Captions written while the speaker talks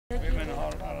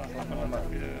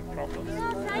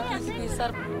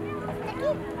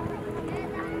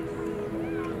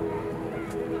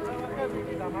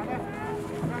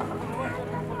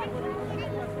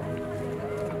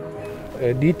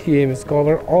DTMs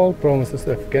cover all provinces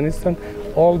of Afghanistan,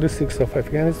 all districts of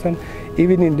Afghanistan,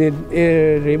 even in the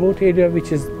remote area,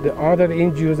 which is the other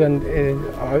NGOs and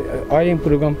IM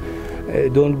program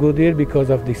don't go there because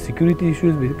of the security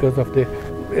issues, because of the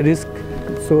risk.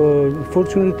 So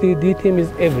fortunately, DTM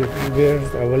is everywhere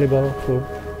available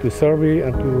to survey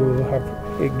and to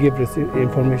give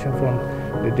information from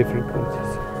the different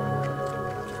countries.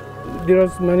 There are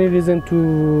many reasons to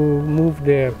move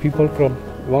the people from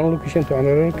one location to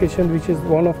another location, which is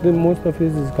one of the most of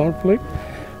it is conflict.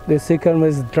 The second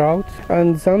is drought,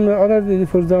 and some other,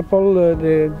 for example,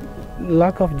 the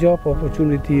lack of job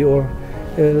opportunity or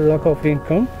lack of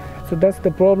income. So that's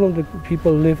the problem that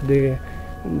people leave their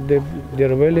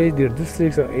village, their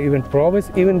districts, or even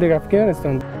province, even the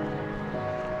Afghanistan.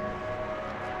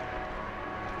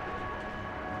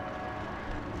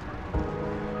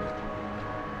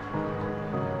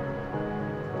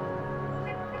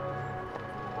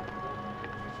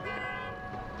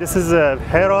 This is a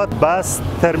Herat bus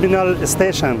terminal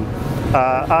station.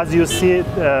 As you see,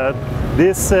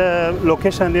 this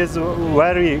location is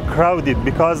very crowded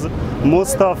because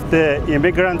most of the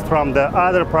immigrants from the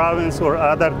other province or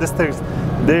other districts,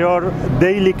 they are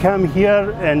daily come here,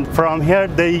 and from here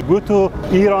they go to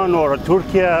Iran or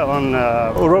Turkey on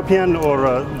European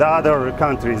or the other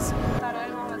countries.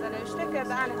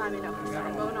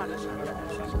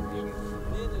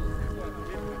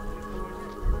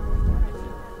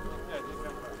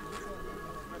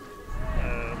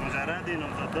 مجردی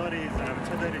نامزد داری،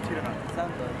 چه داری، چی رو؟ زن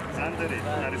داری. زن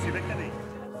داری؟ رسیده کردی؟